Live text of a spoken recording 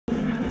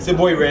It's your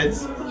boy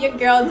Reds. Your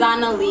girl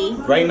Donna Lee.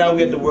 Right now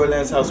we at the World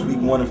Dance House Week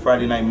 1 of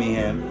Friday Night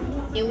Mayhem.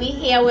 And we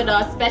here with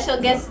our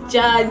special guest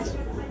judge.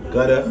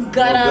 Gutta.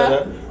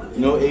 You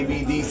know,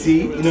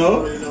 ABDC, you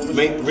know,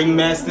 ring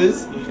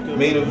masters,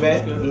 main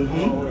event. You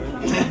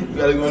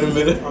gotta go in the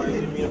middle.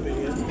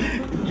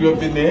 You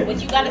up in there? What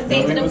you gotta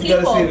say to the people? What you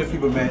gotta say to the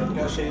people, man?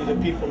 Gotta say to the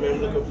people, man,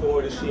 I'm looking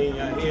forward to seeing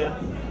y'all here.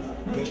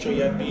 Make sure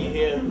y'all be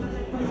here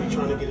if you're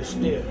trying to get a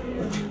stare.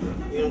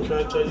 You know what I'm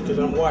trying to tell you? Because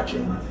I'm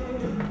watching.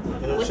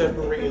 And I'm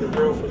separating the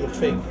real from the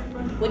fake.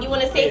 What do you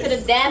want to say to the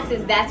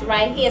dancers that's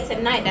right here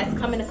tonight, that's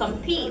coming to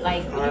compete?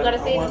 Like, what you gotta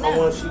say to them? I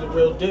want to see the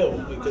real deal.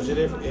 Because if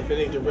it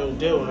ain't the real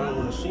deal, I don't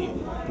want to see it.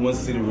 He wants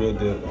to see the real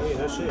deal. Yeah,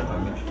 that's it.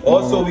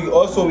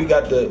 Also, we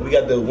got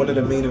the one of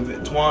the main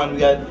event. TWAN, we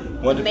got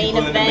one of the people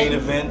in the main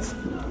events.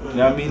 You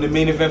know what I mean? The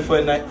main event for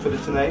tonight. You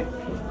know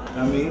what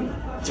I mean?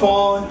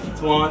 TWAN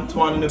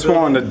in the building.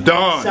 TWAN the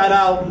Don. Shout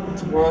out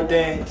to World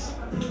Dance.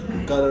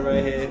 Gutta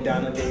right here,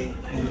 Donna Lee.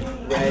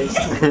 Praize.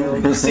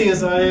 You see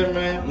us out here,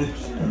 man.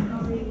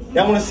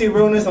 Y'all want to see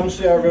realness? I'm gonna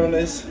show y'all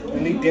realness.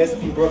 Unique dancer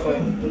from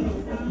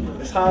Brooklyn.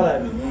 Just holler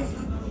at me, man.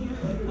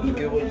 I'm gonna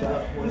get what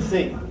y'all want to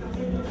see.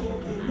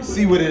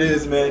 See what it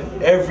is, man.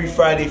 Every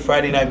Friday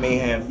Night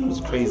Mayhem. It's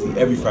crazy.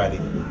 Every Friday.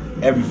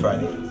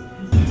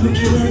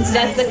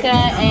 Jessica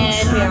and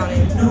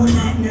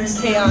Kayani. This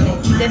is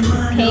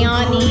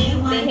Kayani.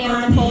 They here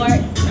to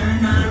support.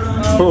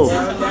 Who?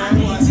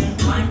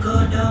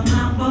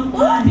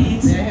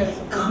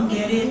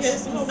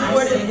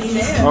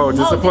 Oh,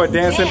 to support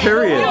dancing,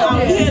 period.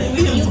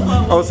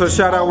 Oh, so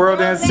shout out World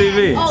Dance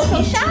TV. Oh,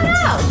 so shout it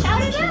out.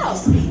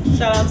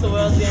 Shout out to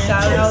World Dance.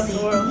 Shout out to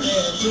World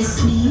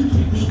Dance.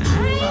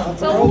 Alright,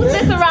 so who's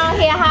this around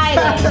here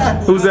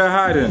hiding? Who's that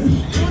hiding?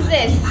 Who's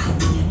this?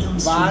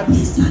 Vibes.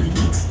 This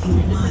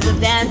is a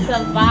dancer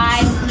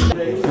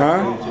Vibes.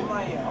 Huh?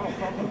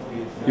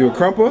 You a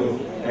crumper?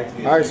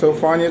 Alright, so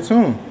find your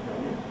tune.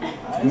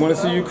 I want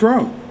to see you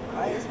crump.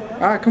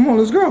 Alright, come on,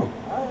 let's go.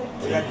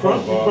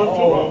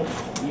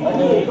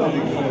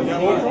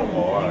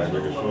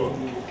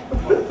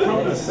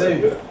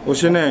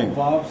 What's your name?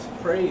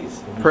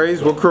 Praize.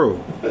 Praize, what crew?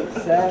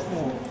 Savage.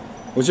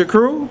 What's your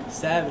crew?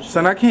 Savage.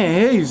 Son, I can't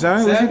hear you,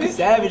 son.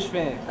 Savage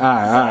fan.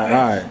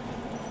 Alright.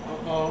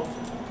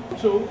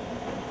 Two.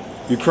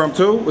 You crump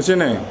too? What's your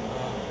name?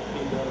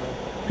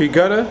 P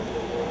Gutta?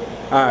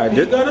 Alright.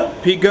 P Gutta?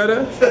 P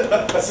Gutta?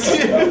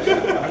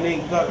 My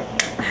name Gutta.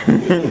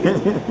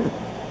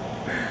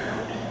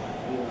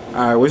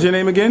 Alright, what's your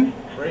name again?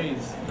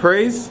 Praize.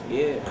 Praize?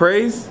 Yeah.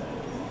 Praize?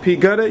 P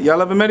Gutta? Y'all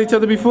ever met each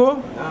other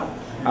before? Nah.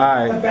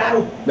 Alright.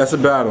 That's a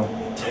battle.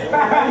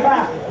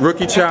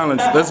 Rookie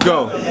challenge. Let's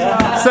go.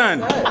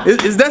 Son,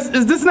 is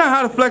this not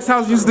how the Flex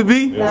House used to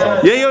be?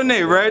 Yeah, your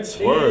name, Reg.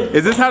 Word.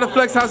 Is this how the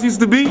Flex House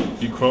used to be?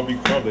 You crump.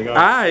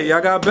 Alright,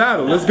 y'all got a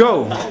battle. Let's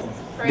go.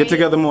 Get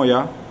together more,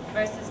 y'all.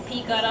 Versus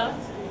P Gutta.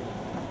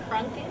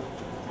 Crunkin.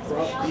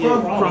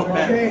 Yeah, crump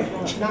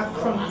battle. Not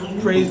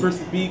crump. Praize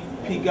versus P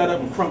Gutta,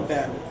 crump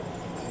battle.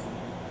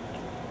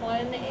 One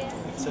in the air.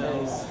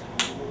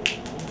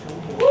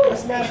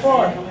 That's mad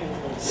far.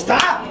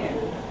 Stop!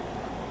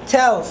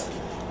 Tells.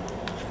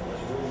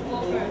 Go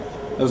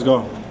first. Let's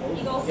go.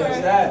 You go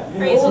first.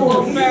 Praize will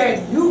go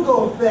first. You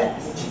go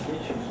fast.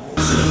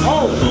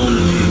 Oh!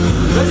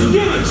 Let's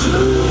get it!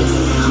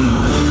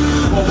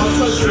 Oh, my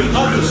son straight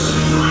others.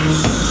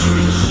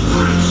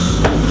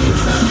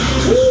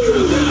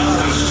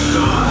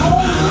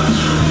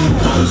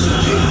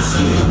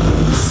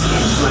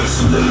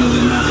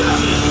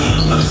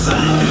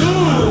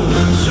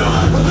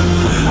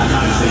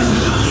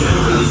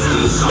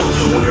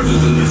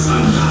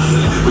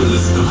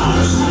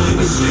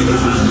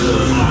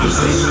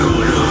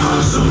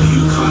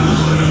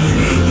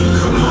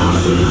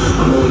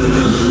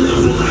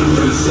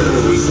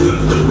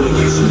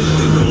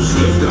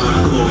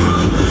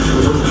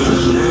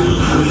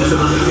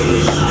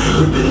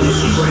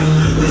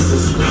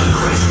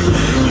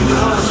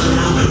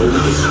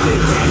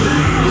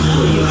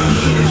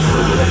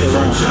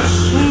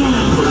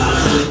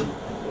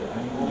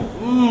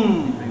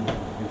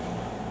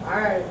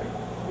 Alright.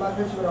 I'm about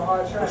to hit you with a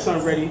hard track. My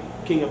son ready,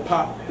 king of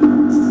pop.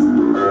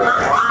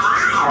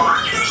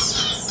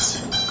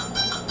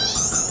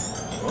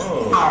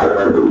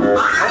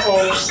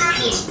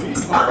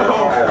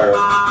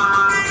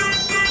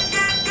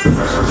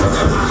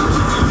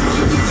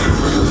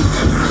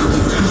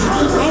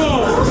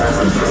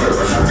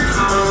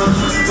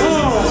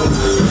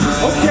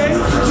 Okay.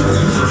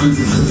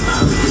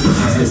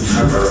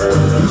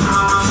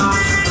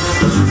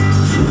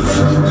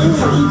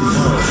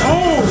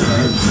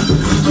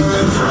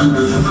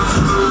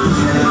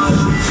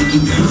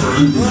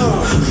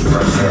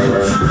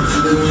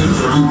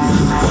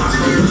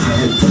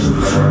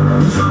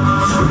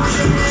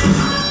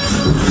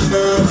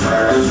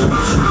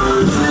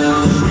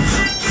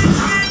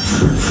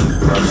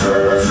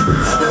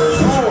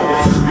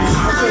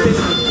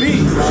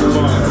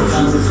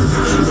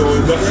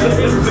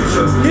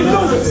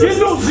 Get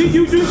no, Z,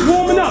 you just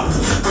warming up.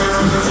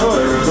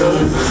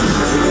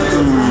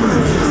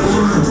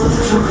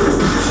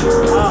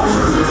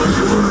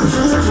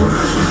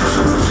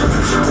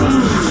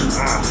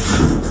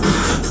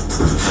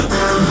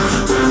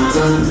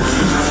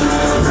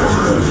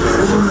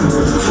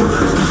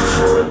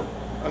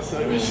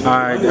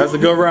 That's a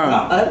good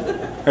round.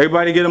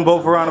 Everybody get them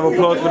both a round of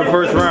applause for the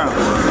first round.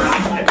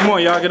 Come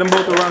on, y'all, get them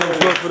both a round of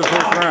applause for the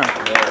first round.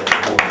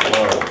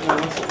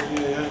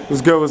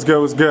 What's good, what's good,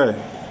 what's good?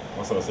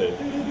 What's up, say?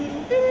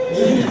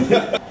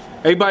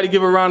 Everybody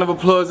give a round of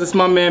applause. It's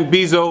my man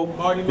Bezo,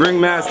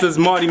 Ringmasters,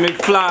 Marty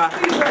McFly.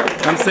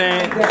 I'm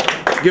saying,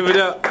 give it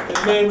up.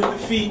 The man with the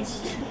feet.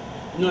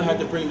 You know I had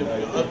to bring the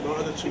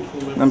other two crew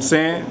members. I'm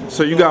saying,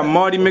 so you got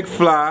Marty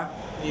McFly,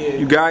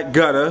 you got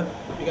Gutta,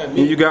 and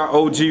you got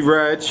OG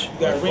Reg,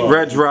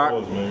 Reg Rock.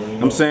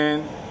 I'm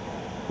saying,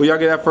 who y'all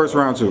get that first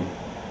round to?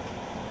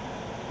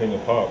 King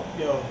of Pop.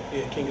 Yo,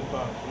 yeah, King of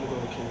Pop. I'm gonna go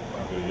with King of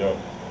Pop. Good, yo.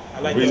 I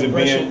like the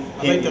aggression.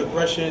 I like the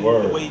aggression,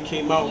 the way he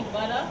came out.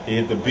 He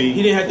hit the beat.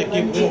 He didn't have to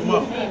get warm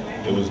up.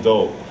 It was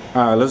dope.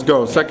 All right, let's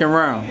go. Second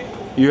round.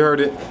 You heard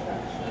it.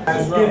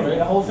 Last round, right?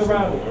 Hold the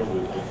round.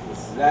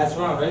 Last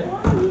round, right?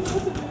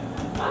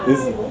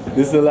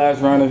 This is the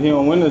last round. If he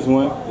don't win this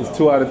one, it's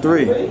 2 out of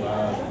 3.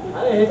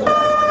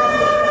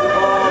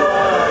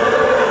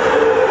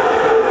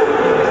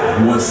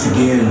 Once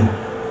again,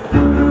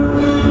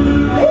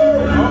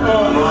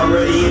 I'm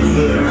already in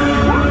here.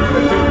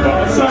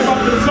 Sorry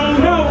about the song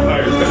now.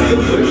 Hey,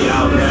 put me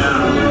out now.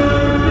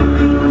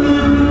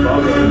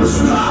 What's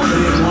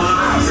poppin' and why?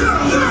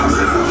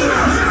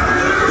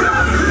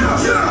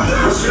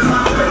 What's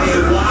poppin'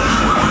 and why?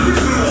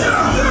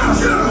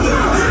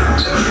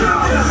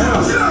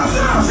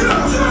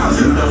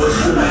 You know it's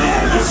the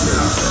madness.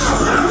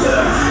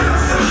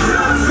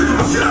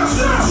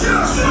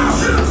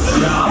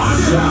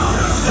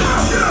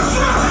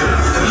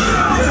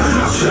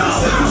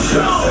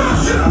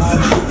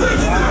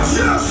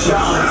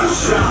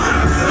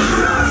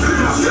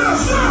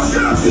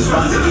 It's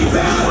about to get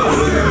back.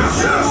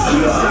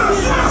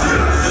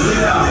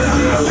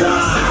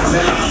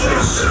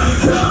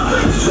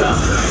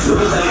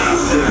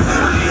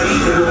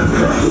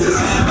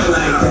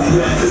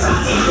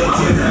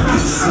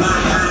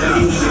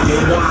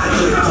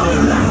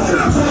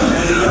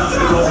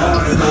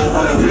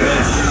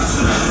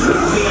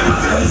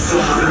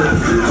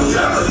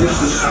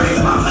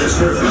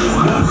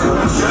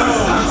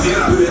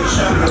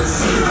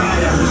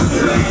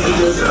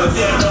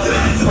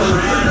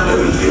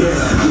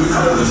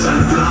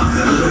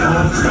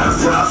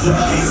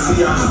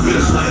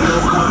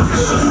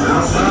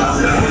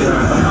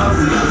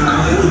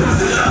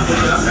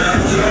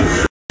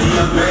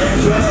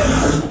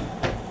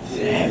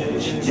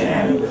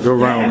 Go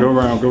round, go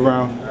round, go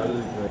round.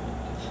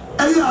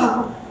 Hey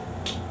yo,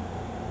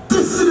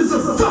 this shit is a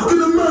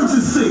fucking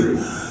emergency.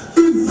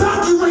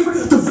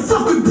 Evacuate the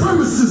fucking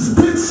premises,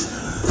 bitch.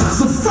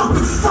 There's a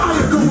fucking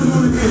fire going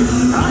on in here.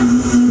 Right?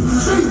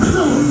 Straight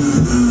zone.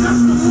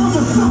 That's the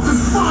motherfucking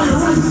fire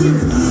right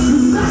there.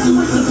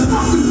 Evacuate the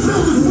fucking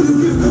building when you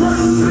get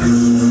burned, bitch.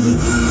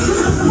 Get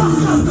the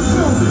fuck out the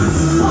building.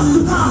 Busta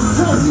Rhymes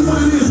tells you what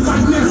it is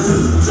right now.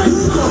 Straight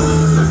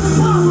zone. Let's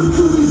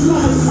barbecue these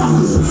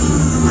motherfuckers.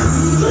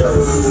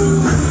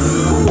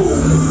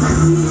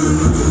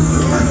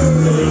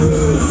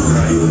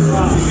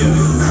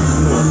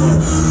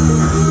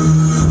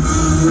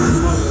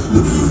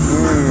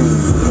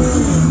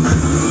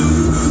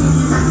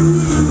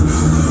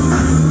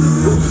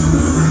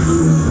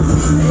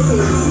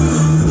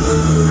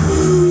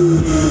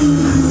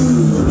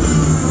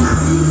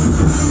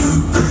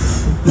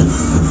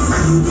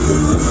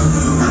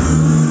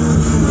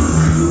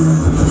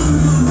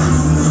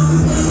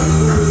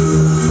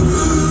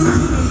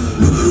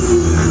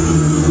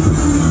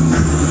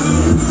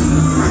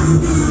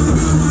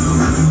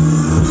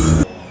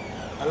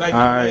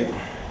 Alright.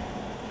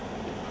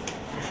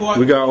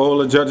 We got all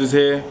the judges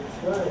here.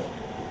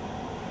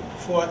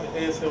 Before I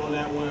answer on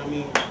that one, I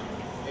mean,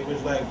 it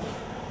was like,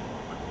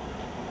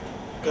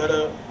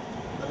 Gutta,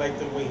 I like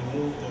the way he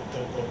moved,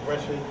 the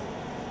aggression,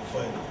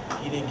 but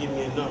he didn't give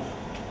me enough.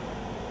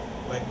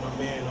 Like my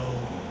man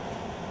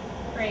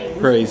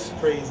Praize.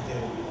 Praize did.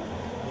 You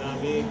know what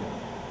I mean?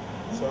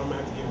 So I'm gonna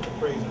have to give it to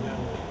Praize on that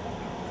one.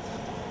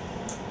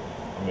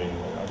 I mean,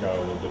 I got a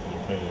little different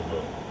opinion,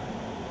 but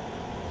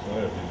go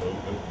ahead,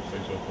 say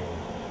something.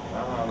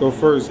 Go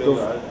first. Go.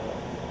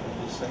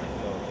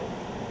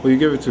 Who you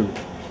give it to?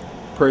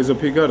 Praize or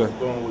P. Gutta? I'm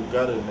going with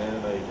Gutta,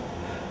 man. Like,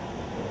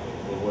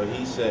 what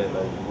he said,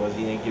 like,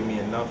 he didn't give me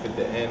enough at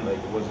the end. Like,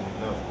 it wasn't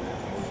enough, man.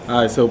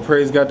 All right, so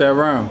Praize got that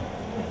round.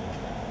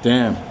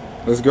 Damn.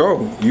 Let's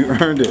go. You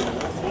earned it.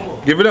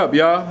 Give it up,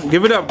 y'all.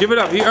 Give it up. Give it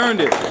up. He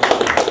earned it.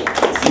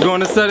 You're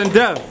going to sudden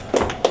death.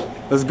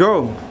 Let's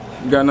go.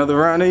 You got another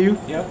round in you?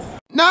 Yep.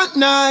 Not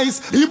nice,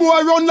 the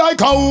boy run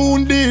like a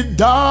wounded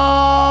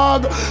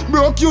dog.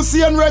 Broke you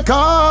see and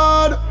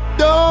record.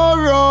 Don't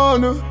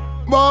run,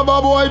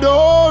 Baba boy,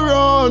 don't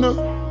run.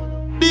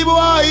 The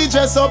boy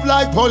dress up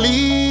like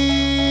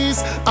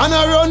police and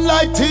I run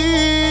like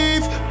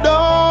thief.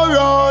 Don't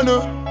run,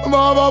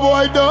 Baba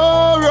boy,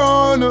 don't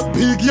run.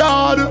 Big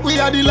yard, we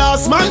are the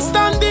last man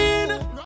standing.